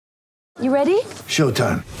You ready?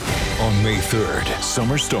 Showtime. On May 3rd,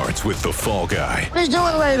 summer starts with The Fall Guy. Let's do it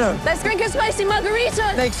later. Let's drink a spicy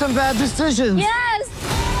margarita. Make some bad decisions. Yes.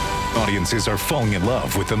 Audiences are falling in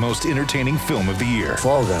love with the most entertaining film of the year.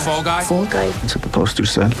 Fall Guy. Fall Guy? Fall Guy. That's what the poster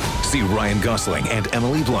said. See Ryan Gosling and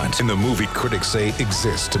Emily Blunt in the movie critics say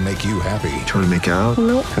exists to make you happy. Trying to make it out?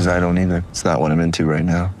 Nope. Because I don't either. It's not what I'm into right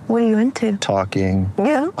now. What are you into? Talking.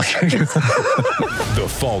 Yeah. The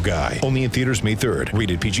Fall Guy. Only in theaters May 3rd.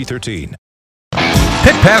 Rated PG-13.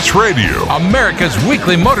 Pit Pass Radio, America's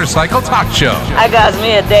weekly motorcycle talk show. I got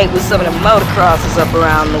me a date with some of the motocrossers up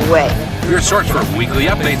around the way. Your source for weekly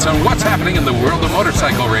updates on what's happening in the world of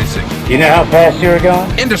motorcycle racing. You know how fast you were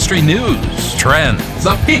going? Industry news, trends,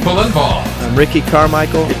 the people involved. I'm Ricky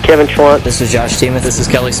Carmichael. This is Kevin Schwantz. This is Josh Teemuth. This is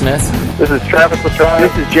Kelly Smith. This is Travis Pastrana.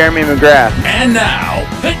 This is Jeremy McGrath. And now,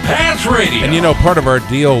 Pit Pass Radio. And you know, part of our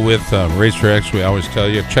deal with RacerX, we always tell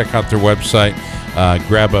you, check out their website,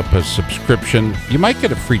 grab up a subscription. You might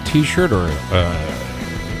get a free t-shirt or,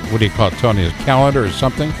 what do you call it, Tony, a calendar or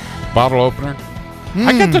something, bottle opener.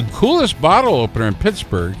 I got the coolest bottle opener in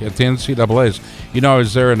Pittsburgh at the NCAA's. You know, I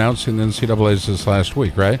was there announcing the NCAA's this last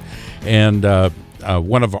week, right? And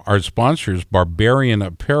one of our sponsors, Barbarian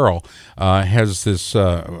Apparel, has this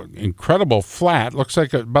incredible flat, looks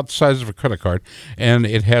like about the size of a credit card, and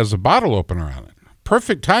it has a bottle opener on it.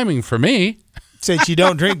 Perfect timing for me. Since you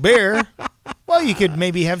don't drink beer, well, you could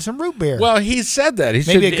maybe have some root beer. Well, he said that. He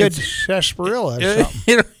maybe said a good sarsaparilla or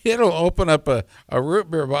something. It'll open up a root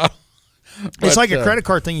beer bottle. It's like a credit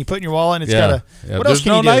card thing you put in your wallet, and it's got a. What else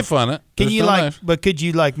can no you do? Knife on it. Can There's you no like? knife. But could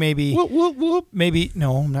you like maybe? Whoop, whoop, whoop. Maybe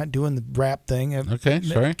no, I'm not doing the wrap thing. Okay,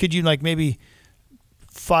 sorry. Could you like maybe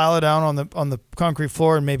file it down on the concrete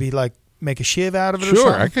floor and maybe like make a shiv out of it? Sure, or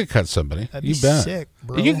something? I could cut somebody. That'd you be bet. sick,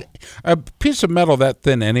 bro. A piece of metal that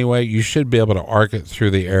thin anyway, you should be able to arc it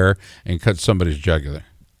through the air and cut somebody's jugular.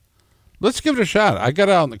 Let's give it a shot. I got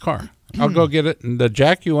it out in the car. I'll go get it. And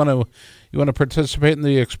Jack, you want to participate in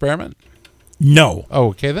the experiment? No. Oh,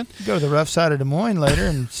 okay then. Go to the rough side of Des Moines later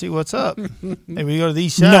and see what's up. Maybe we go to the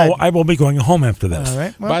east side. No, I will be going home after this. All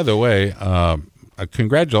right. Well, By the way,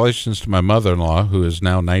 congratulations to my mother-in-law, who is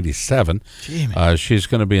now 97. She's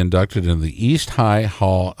going to be inducted in the East High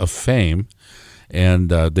Hall of Fame,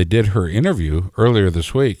 and they did her interview earlier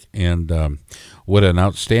this week, and what an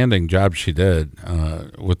outstanding job she did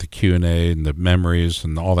with the Q&A and the memories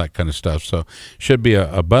and all that kind of stuff. So should be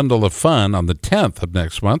a bundle of fun on the 10th of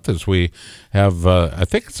next month as we have, I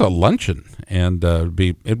think it's a luncheon, and it'd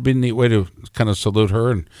be a neat way to kind of salute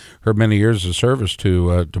her and her many years of service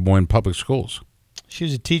to Des Moines Public Schools. She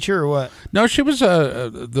was a teacher or what? No, she was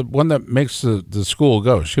the one that makes the school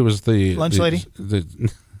go. She was the lunch lady.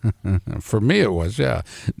 For me, it was, yeah.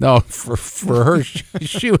 No, for her,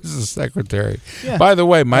 she was the secretary. Yeah. By the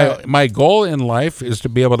way, my goal in life is to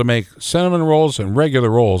be able to make cinnamon rolls and regular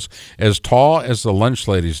rolls as tall as the lunch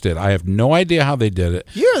ladies did. I have no idea how they did it.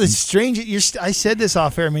 You're the strangest. I said this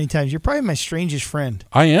off air many times. You're probably my strangest friend.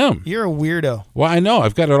 I am. You're a weirdo. Well, I know.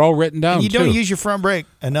 I've got it all written down, and you too. don't use your front brake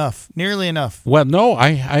enough. Nearly enough. Well, no,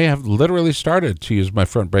 I have literally started to use my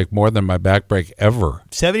front brake more than my back brake ever.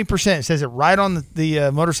 70%. It says it right on the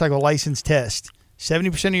motorcycle license test.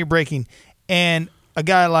 70% of your braking. And a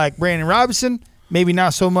guy like Brandon Robinson, maybe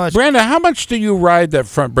not so much. Brandon, how much do you ride that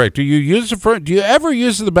front brake? Do you use the front? Do you ever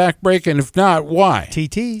use the back brake? And if not, why?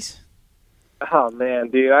 TTs. Oh, man,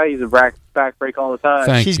 dude, I use a back brake all the time.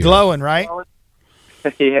 Thank She's you. glowing, right?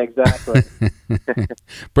 Yeah, exactly.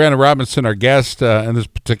 Brandon Robinson, our guest in this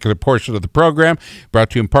particular portion of the program, brought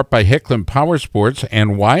to you in part by Hicklin Power Sports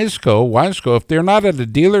and Wiseco. Wiseco, if they're not at a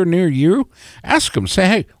dealer near you, ask them. Say,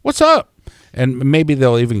 hey, what's up? And maybe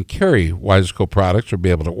they'll even carry Wiseco products or be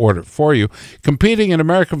able to order it for you. Competing in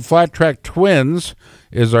American Flat Track Twins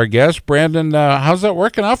is our guest. Brandon, how's that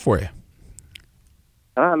working out for you?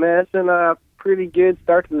 Man, it's been a pretty good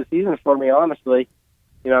start to the season for me, honestly.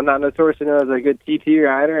 You know, I'm not notoriously known as a good TT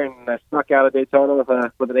rider, and I snuck out of Daytona with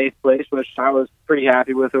an 8th place, which I was pretty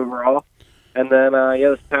happy with overall. And then,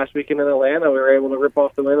 this past weekend in Atlanta, we were able to rip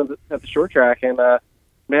off the win at the short track, and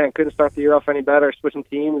man, couldn't start the year off any better, switching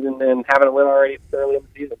teams and having a win already early in the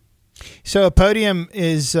season. So a podium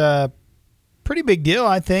is a pretty big deal,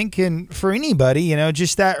 I think, and for anybody, you know,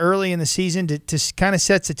 just that early in the season to kind of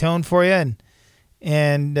sets a tone for you,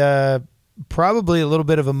 and probably a little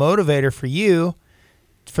bit of a motivator for you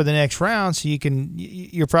for the next round, so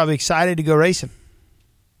you're probably excited to go racing.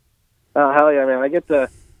 Oh, hell yeah, man! I get to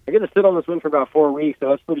sit on this win for about 4 weeks, so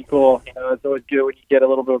that's pretty cool. You know, it's always good when you get a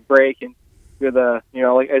little bit of break, and you're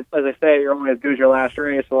like as I say, you're only as good as your last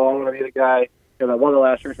race. So I want to be the guy that won the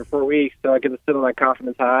last race for 4 weeks, so I get to sit on that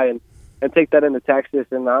confidence high and take that into Texas,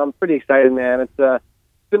 and I'm pretty excited, man. It's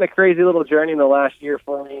been a crazy little journey in the last year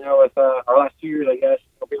for me, with our last 2 years, I guess,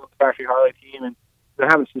 being with the Factory Harley team and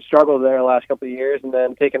having some struggles there the last couple of years, and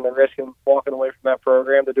then taking the risk and walking away from that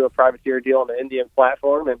program to do a privateer deal on the Indian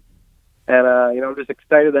platform. And I'm just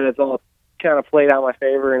excited that it's all kind of played out in my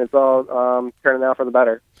favor and it's all turning out for the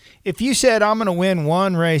better. If you said I'm going to win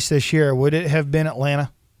one race this year, would it have been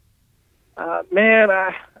Atlanta?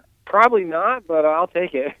 Probably not, but I'll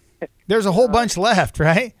take it. There's a whole bunch left,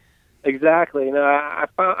 right? Exactly. I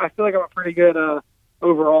feel like I'm a pretty good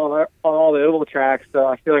overall on all the oval tracks, so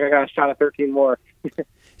I feel like I got a shot at 13 more.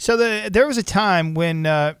 So there was a time when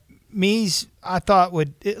Mies, I thought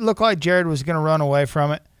it looked like Jared was going to run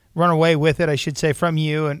away with it, I should say, from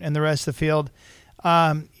you and the rest of the field.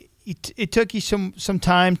 It took you some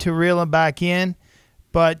time to reel him back in,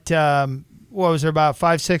 but what was there, about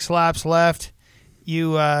 5-6 laps left?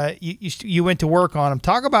 You went to work on him.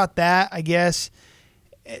 Talk about that, I guess.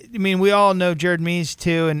 I mean, we all know Jared Mies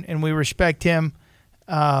too, and we respect him.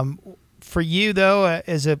 For you though,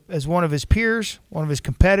 as one of his peers, one of his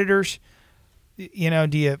competitors, how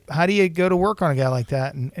do you go to work on a guy like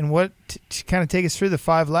that, and what to kind of take us through the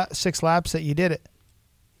 5-6 laps that you did it?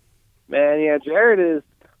 Man, yeah, Jared is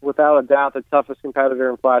without a doubt the toughest competitor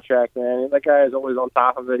in flat track, man. That guy is always on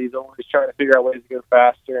top of it. He's always trying to figure out ways to go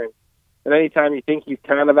faster, and anytime you think he's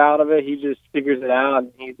kind of out of it, he just figures it out,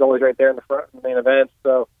 and he's always right there in the front in the main event.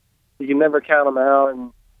 So you can never count him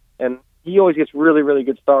out, and he always gets really, really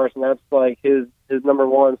good starts, and that's like his number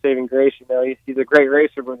one saving grace. He's a great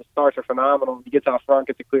racer, but the starts are phenomenal. He gets out front,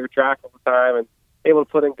 gets a clear track all the time, and able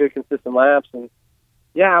to put in good, consistent laps. And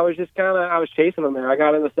yeah, I was chasing him there. I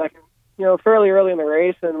got in the second, fairly early in the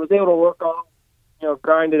race, and was able to work on,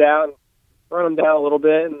 grind it out and run him down a little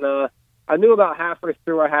bit. And I knew about halfway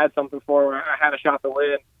through I had something for him. I had a shot to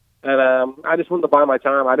win, and I just wanted to buy my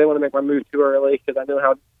time. I didn't want to make my move too early because I knew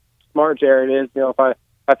how smart Jared is. If I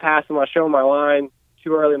pass him, I show him my line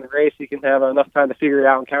too early in the race, he can have enough time to figure it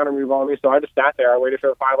out and counter move on me. So I just sat there. I waited for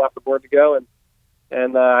the 5 lap the board to go,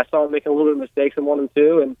 and I saw him making a little bit of mistakes in 1 and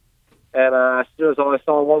 2, and as soon as I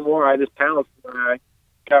saw one more, I just pounced. And I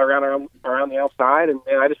got around the outside, and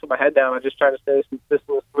I just put my head down. I just tried to stay as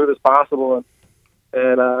consistent as smooth as possible,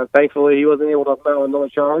 and thankfully he wasn't able to mount another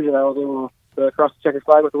charge, and I was able to cross the checkered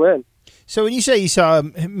flag with the win. So when you say you saw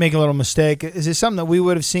him make a little mistake, is it something that we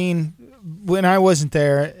would have seen when I wasn't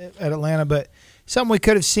there at Atlanta, but something we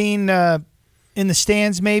could have seen in the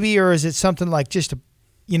stands maybe, or is it something like just,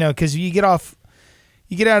 because you get out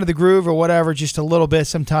of the groove or whatever just a little bit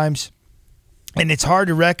sometimes, and it's hard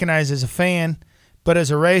to recognize as a fan, but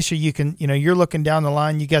as a racer you can, you're looking down the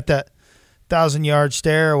line, you got that 1,000-yard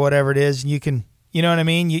stare or whatever it is, and you can, you know what I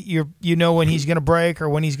mean? You know when he's going to brake or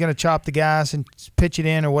when he's going to chop the gas and pitch it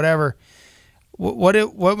in or whatever.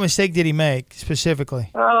 What mistake did he make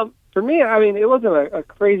specifically? For me, it wasn't a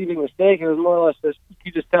crazy big mistake. It was more or less just, you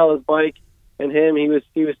could just tell his bike and him, he was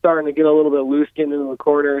starting to get a little bit loose getting into the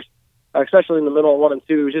corners, especially in the middle of 1 and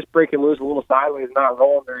 2. He was just breaking loose a little sideways, not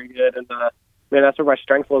rolling very good. And that's where my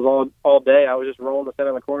strength was all day. I was just rolling the center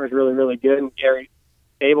of the corners really, really good, and Gary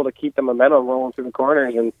able to keep the momentum rolling through the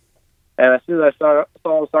corners. And as soon as I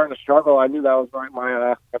saw him starting to struggle, I knew that was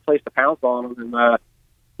my place to pounce on him. And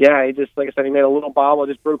yeah, he just, like I said, he made a little bobble,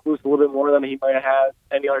 just broke loose a little bit more than he might have had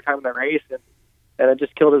any other time in the race, and it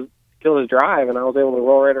just killed his drive, and I was able to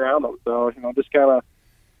roll right around him. So, just kind of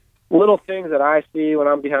little things that I see when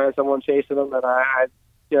I'm behind someone chasing them that I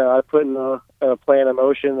put in a plan in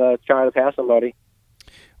motion to try to pass somebody.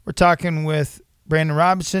 We're talking with Brandon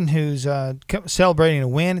Robinson, who's celebrating a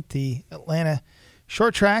win at the Atlanta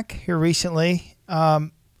Short Track here recently.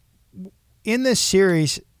 In this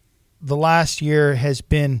series, the last year has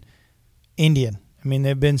been Indian.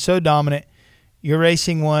 They've been so dominant. You're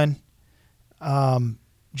racing one.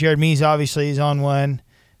 Jared Mies obviously is on one.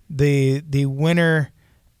 The winner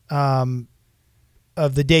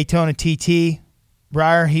of the Daytona TT,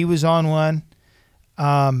 Breyer, he was on one.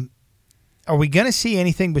 Are we going to see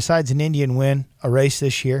anything besides an Indian win a race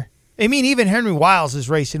this year? Even Henry Wiles is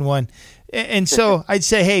racing one. And so I'd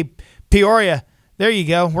say, hey, Peoria, there you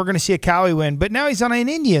go. We're going to see a Cowie win. But now he's on an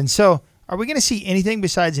Indian. So are we going to see anything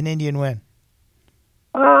besides an Indian win?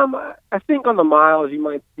 I think on the miles you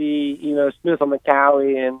might see, Smith on the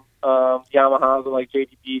Cowie and Yamahas like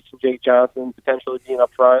J.D. Beach and Jake Johnson potentially being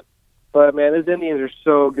up front. But, man, those Indians are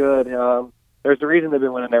so good. There's a reason they've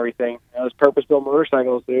been winning everything. Those purpose-built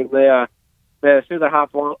motorcycles, dude. They, as soon as I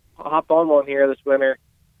hopped on one here this winter,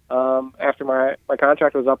 after my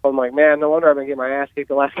contract was up, I'm like, man, no wonder I've been getting my ass kicked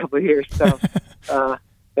the last couple of years. So,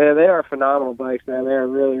 and they are phenomenal bikes, man. They are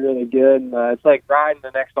really, really good. And, it's like riding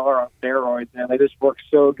an XR on steroids, man. They just work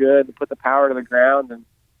so good to put the power to the ground. And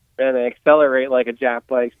and they accelerate like a Jap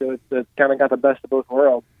bike. So it's kind of got the best of both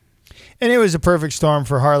worlds. And it was a perfect storm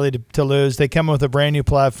for Harley to lose. They come with a brand new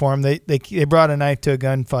platform. They brought a knife to a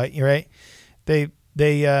gunfight. Right? The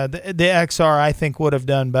XR I think would have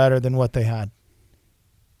done better than what they had.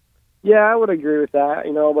 Yeah, I would agree with that.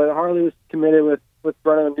 But Harley was committed with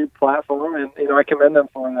running a new platform, and I commend them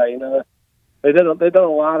for that. They've done a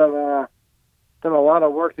lot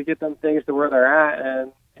of work to get them things to where they're at,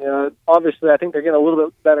 and obviously I think they're getting a little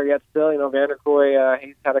bit better yet still. Vanderkoy,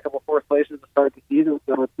 he's had a couple fourth places to start the season,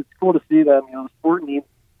 so it's cool to see them. The sport needs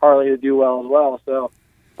Harley to do well as well. So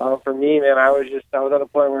for me, man, I was at a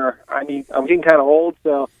point where I'm getting kind of old,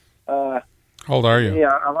 so. How old are you?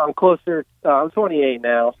 Yeah, I'm closer. I'm 28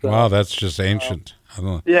 now. So, wow, that's just ancient. I don't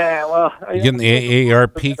know. Yeah, well. You getting the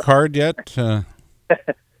AARP card yet?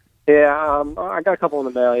 Yeah, I got a couple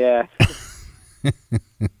in the mail, yeah.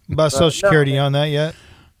 About Social Security on that yet?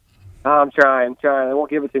 I'm trying. They won't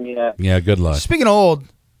give it to me yet. Yeah, good luck. Speaking of old,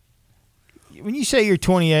 when you say you're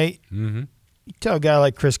 28, mm-hmm. you tell a guy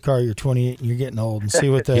like Chris Carr you're 28 and you're getting old and see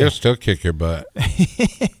what the... He'll still kick your butt.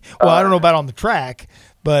 Well, I don't know about on the track,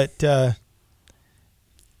 but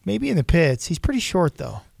maybe in the pits. He's pretty short,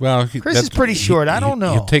 though. Well, Chris is pretty short. I don't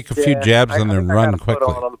know. He'll take a few jabs and then run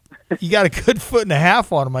quickly. You got a good foot and a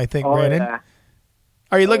half on him, I think, Brandon. Yeah.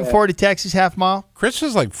 Are you looking forward to Texas half mile? Chris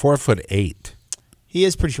is like 4'8". He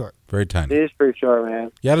is pretty short. Very tiny. He is pretty short,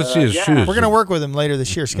 man. You got to see his shoes. We're going to work with him later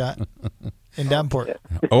this year, Scott, in Davenport.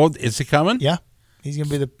 Oh, is he coming? Yeah. He's going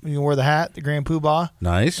to be wear the hat, the Grand Poobah.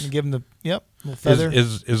 Nice. And give him the little feather.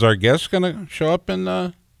 Is our guest going to show up in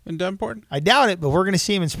Davenport? I doubt it, but we're going to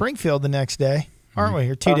see him in Springfield the next day, aren't we?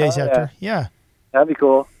 Or 2 days after. Yeah. That'd be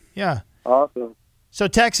cool. Yeah. Awesome. So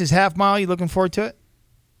Texas half mile, you looking forward to it?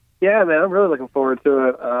 Yeah, man, I'm really looking forward to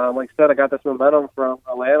it. Like I said, I got this momentum from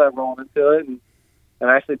Atlanta. I'm rolling into it, and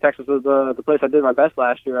actually Texas was the place I did my best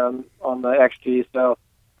last year on the XG. So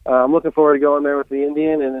I'm looking forward to going there with the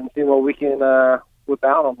Indian and then seeing what we can whip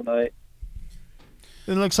out on the night.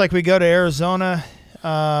 It looks like we go to Arizona.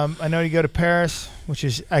 I know you go to Paris, which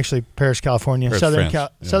is actually Paris, California, Paris,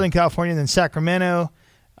 Southern California, then Sacramento,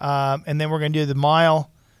 and then we're going to do the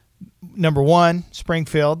mile number 1,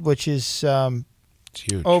 Springfield, which is it's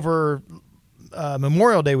huge. Over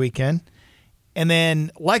Memorial Day weekend, and then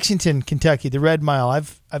Lexington, Kentucky, the Red Mile.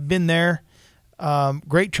 I've been there.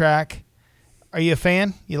 Great track. Are you a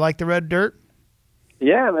fan? You like the red dirt?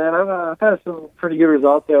 Yeah, man. I've had some pretty good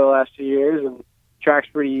results there the last 2 years, and the track's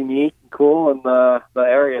pretty unique and cool, and the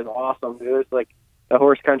area is awesome, dude. It's like the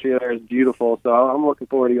horse country there is beautiful, so I'm looking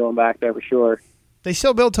forward to going back there for sure. They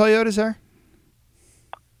still build Toyotas there?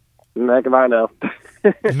 Heck if I know.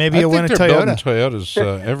 Maybe you'll win a they're Toyota. building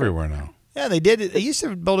Toyotas everywhere now. Yeah, they did. They used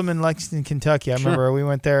to build them in Lexington, Kentucky. I remember we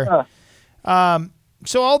went there.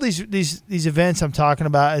 So all these events I'm talking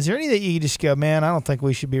about, is there any that you just go, man, I don't think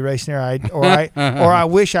we should be racing there, or I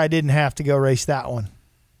wish I didn't have to go race that one?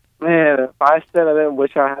 Man, if I said I didn't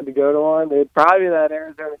wish I had to go to one, it'd probably be that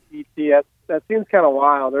Arizona TT. That seems kind of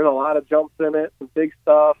wild. There's a lot of jumps in it, some big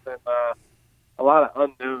stuff, and a lot of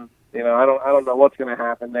unknowns. I don't know what's going to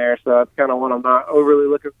happen there, so that's kind of what I'm not overly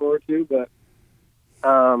looking forward to. But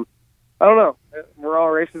I don't know. We're all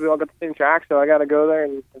racers. We all got the same track, so I got to go there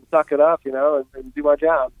and suck it up, and do my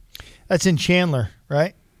job. That's in Chandler,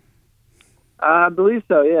 right? I believe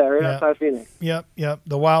so. Yeah, right outside Phoenix. Yep.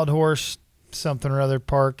 The Wild Horse something or other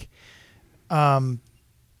park.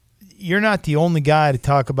 You're not the only guy to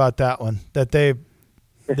talk about that one. That they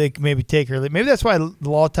maybe take early. Maybe that's why the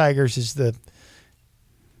Law Tigers is the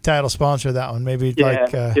title sponsor of that one. Maybe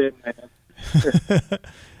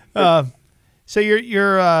so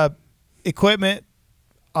your equipment,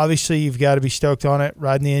 obviously you've got to be stoked on it.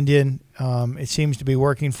 Riding the Indian, it seems to be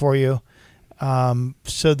working for you.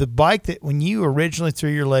 So the bike that when you originally threw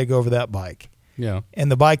your leg over that bike,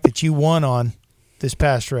 and the bike that you won on this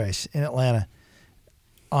past race in Atlanta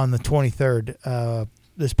on the 23rd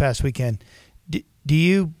this past weekend, do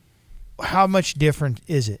you? How much different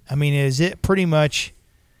is it? I mean, is it pretty much?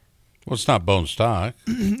 Well, it's not bone stock.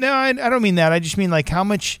 No, I don't mean that. I just mean like how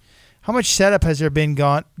much setup has there been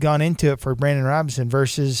gone into it for Brandon Robinson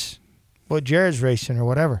versus what Jared's racing or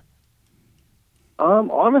whatever?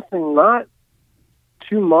 Honestly, not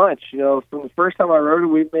too much. From the first time I rode it,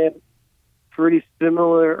 we've made pretty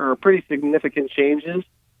similar or pretty significant changes,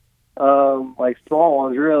 like small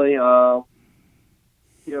ones, really.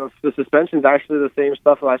 The suspension's actually the same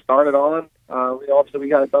stuff that I started on. Obviously, we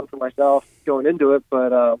got it done for myself going into it,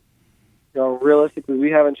 but realistically,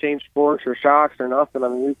 we haven't changed forks or shocks or nothing. I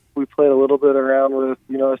mean, we played a little bit around with,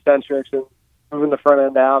 eccentrics and moving the front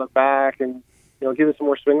end out and back and, giving some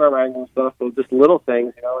more swing arm angle and stuff, but just little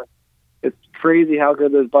things, it's crazy how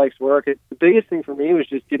good those bikes work. The biggest thing for me was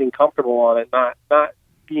just getting comfortable on it, not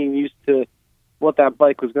being used to what that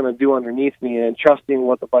bike was going to do underneath me and trusting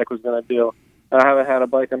what the bike was going to do. I haven't had a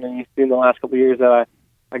bike underneath me in the last couple of years that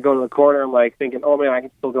I go to the corner and like thinking, oh man, I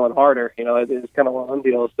can still go in harder. It's kind of one of them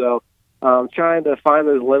deals. So trying to find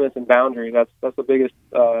those limits and boundaries, that's the biggest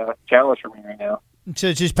challenge for me right now. So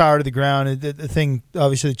it's just power to the ground. The thing,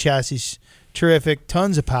 obviously, the chassis is terrific,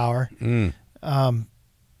 tons of power.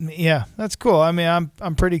 Yeah, that's cool. I mean,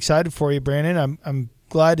 I'm pretty excited for you, Brandon. I'm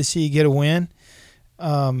glad to see you get a win.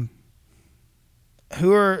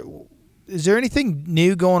 Is there anything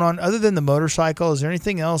new going on other than the motorcycle? Is there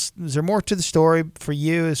anything else? Is there more to the story for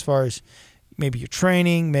you as far as maybe your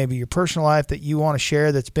training, maybe your personal life that you want to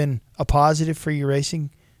share that's been a positive for your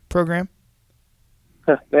racing program?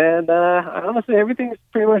 Man, honestly, everything's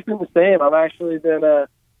pretty much been the same. I've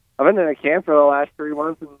been in a camp for the last 3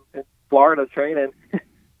 months in Florida training.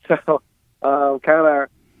 So kind of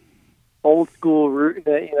old school route,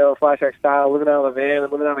 flat track style, living out of a van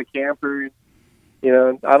and living out of a camper.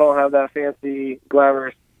 I don't have that fancy,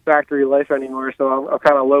 glamorous factory life anymore, so I'm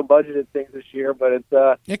kind of low budgeted things this year. But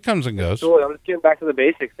it comes and goes. Cool. I'm just getting back to the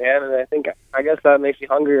basics, man. And I guess that makes me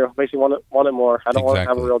hungry, or makes me want it more. I don't want to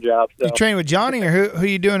have a real job. So. You train with Johnny, or who are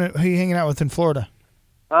you doing? Who are you hanging out with in Florida?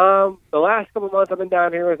 The last couple of months I've been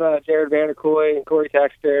down here with Jared Vanderkooi and Corey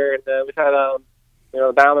Texter, and we've had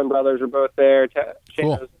the Bauman brothers are both there.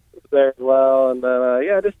 Cool. Was there as well, and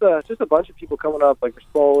just a bunch of people coming up like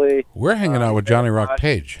Rispoli. We're hanging out with Johnny Rock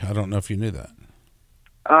Page. I don't know if you knew that.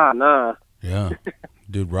 Nah. Yeah,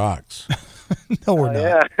 dude rocks. No, we're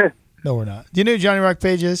not. Yeah. No, we're not. Do you know who Johnny Rock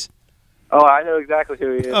Page is? Oh, I know exactly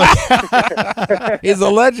who he is. He's a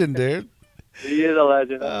legend, dude. He is a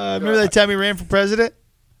legend. Remember that time he ran for president?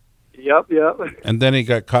 Yep. And then he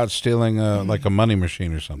got caught stealing like a money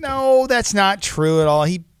machine or something. No, that's not true at all.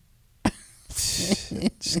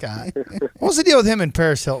 Scott, what was the deal with him and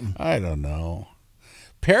Paris Hilton? I don't know.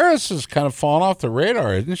 Paris has kind of fallen off the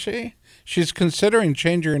radar, isn't she? She's considering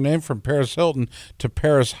changing her name from Paris Hilton to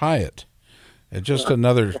Paris Hyatt. It's just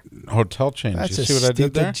another hotel chain. That's you see what I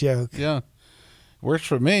did there? Joke. Yeah. Works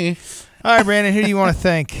for me. All right, Brandon, who do you want to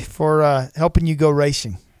thank for helping you go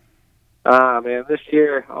racing? Man, this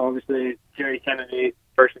year, obviously, Jerry Kennedy,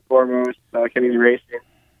 first and foremost, Kennedy Racing,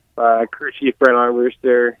 crew chief Brent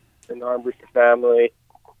Armbruster, and the Armbruster family,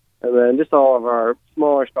 and then just all of our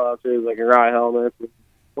smaller sponsors like Rye Helmets,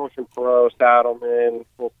 Motion Pro, Saddleman,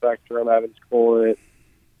 Full Spectrum, Evans Coolant.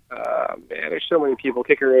 Man, there's so many people.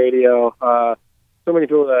 Kicker Radio, so many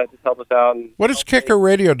people that just help us out. And what does Kicker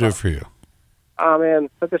Radio do for you? Man,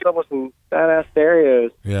 hook us up with some badass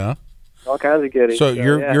stereos. Yeah. All kinds of goodies. So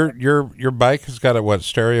your bike has got a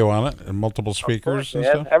stereo on it and multiple speakers and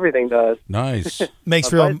stuff? Everything does. Nice.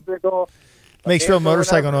 Makes real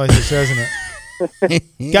motorcycle noises, doesn't it?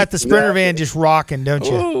 Got the Sprinter van just rocking, don't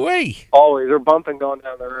you? Oh, wait. Always. They're bumping going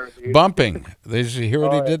down the road, dude. Bumping. Did you hear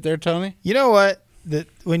what he did there, Tony? You know what?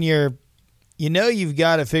 When you've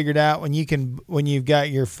got it figured out when you've got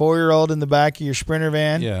your 4-year-old in the back of your Sprinter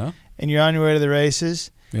van, yeah, and you're on your way to the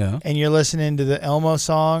races, yeah, and you're listening to the Elmo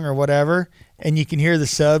song or whatever, and you can hear the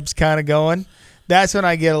subs kind of going. That's when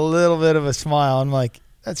I get a little bit of a smile. I'm like,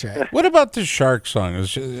 that's right. What about the shark song?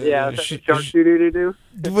 Shark doo-doo-doo-doo.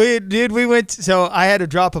 We went. So I had to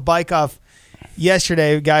drop a bike off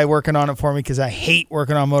yesterday. A guy working on it for me because I hate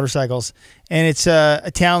working on motorcycles, and it's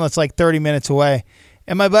a town that's like 30 minutes away.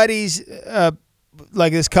 And my buddies,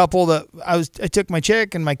 like this couple that I took my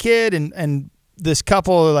chick and my kid, and this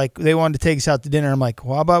couple, like, they wanted to take us out to dinner. I'm like,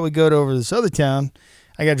 well, how about we go over to this other town?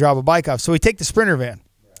 I got to drop a bike off. So we take the Sprinter van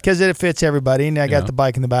because it fits everybody, and I got the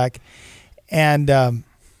bike in the back. And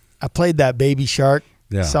I played that Baby Shark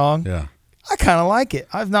song. Yeah, I kind of like it.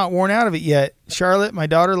 I've not worn out of it yet. Charlotte, my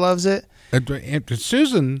daughter, loves it. And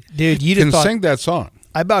Susan, dude, you can sing that song.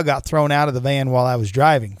 I about got thrown out of the van while I was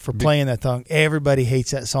driving for playing that song. Everybody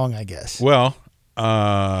hates that song, I guess. Well,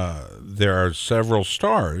 there are several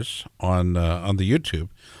stars on the YouTube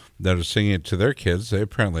that are singing it to their kids. They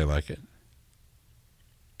apparently like it.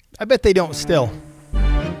 I bet they don't still. There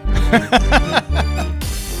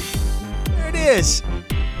it is.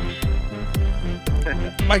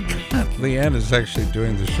 My God, Leanne is actually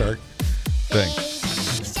doing the shark thing.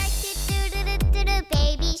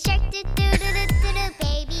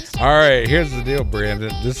 All right, here's the deal,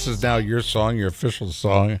 Brandon. This is now your song, your official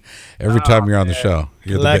song, every time you're on the show.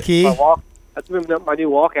 You're lucky. That's my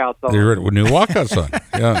new walkout song. Your new walkout song,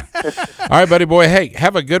 yeah. All right, buddy boy. Hey,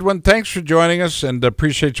 have a good one. Thanks for joining us, and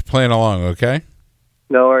appreciate you playing along, okay?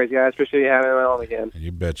 No worries, guys. Appreciate you having me on again.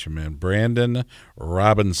 You betcha, man. Brandon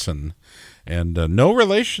Robinson. And no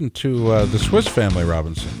relation to the Swiss Family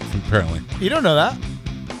Robinson, apparently. You don't know that.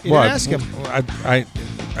 You didn't ask him.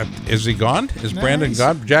 Is he gone? Is Brandon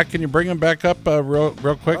gone? Jack, can you bring him back up real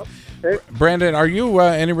quick? Okay. Brandon, are you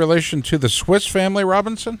any relation to the Swiss Family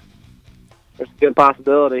Robinson? There's a good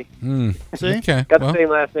possibility. See? Okay. Got the same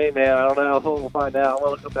last name, man. I don't know. We'll find out.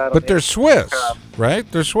 I'll look up that. But they're Swiss,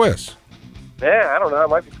 right? They're Swiss. Yeah, I don't know. It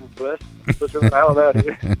might be from Swiss. I don't know,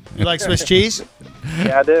 dude. You like Swiss cheese?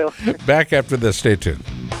 Yeah, I do. Back after this. Stay tuned.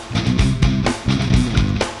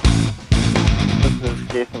 This is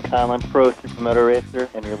Jason Conlon, Pro Supermoto Racer,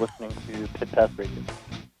 and you're listening to Pit Pass Radio.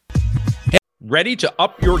 Ready to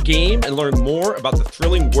up your game and learn more about the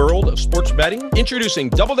thrilling world of sports betting? Introducing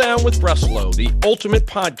Double Down with Breslow, the ultimate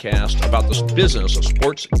podcast about the business of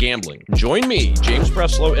sports gambling. Join me, James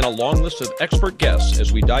Breslow, and a long list of expert guests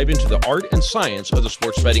as we dive into the art and science of the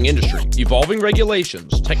sports betting industry. Evolving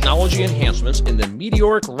regulations, technology enhancements, and the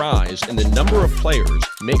meteoric rise in the number of players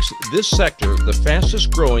makes this sector the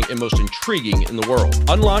fastest growing and most intriguing in the world.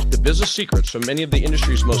 Unlock the business secrets from many of the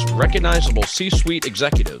industry's most recognizable C-suite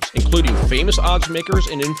executives, including famous odds makers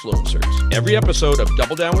and influencers. Every episode of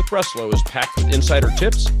Double Down with Breslow is packed with insider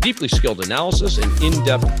tips, deeply skilled analysis, and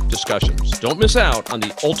in-depth discussions. Don't miss out on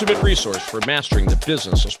the ultimate resource for mastering the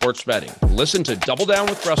business of sports betting. Listen to Double Down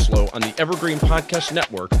with Breslow on the Evergreen Podcast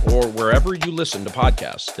Network or wherever you listen to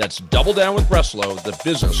podcasts. That's Double Down with Breslow, the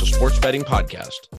business of sports betting podcast.